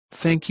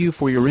Thank you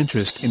for your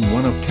interest in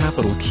one of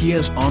Capital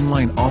Kia's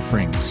online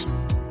offerings.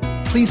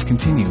 Please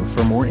continue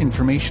for more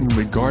information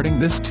regarding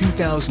this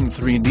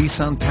 2003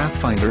 Nissan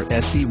Pathfinder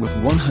SE with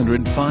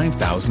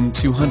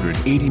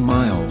 105,280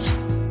 miles.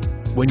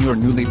 When your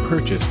newly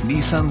purchased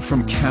Nissan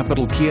from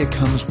Capital Kia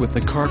comes with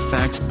the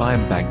CARFAX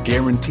BuyBack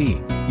Guarantee,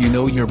 you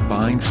know you're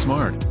buying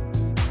smart.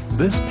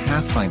 This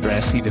Pathfinder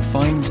SE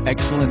defines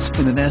excellence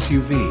in an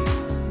SUV.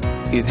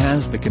 It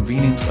has the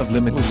convenience of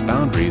limitless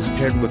boundaries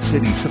paired with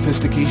city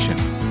sophistication.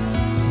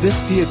 This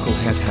vehicle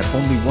has had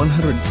only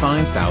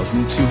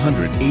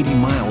 105,280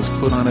 miles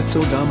put on its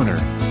odometer.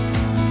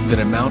 That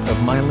amount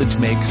of mileage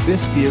makes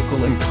this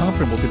vehicle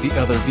incomparable to the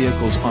other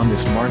vehicles on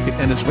this market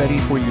and is ready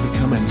for you to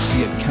come and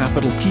see at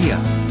Capital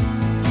Kia.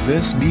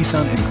 This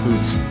Nissan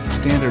includes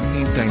standard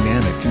paint,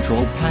 dynamic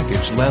control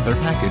package, leather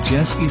package,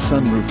 SE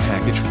sunroof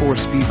package,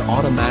 4-speed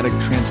automatic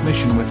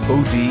transmission with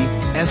OD,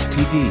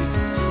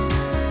 STD.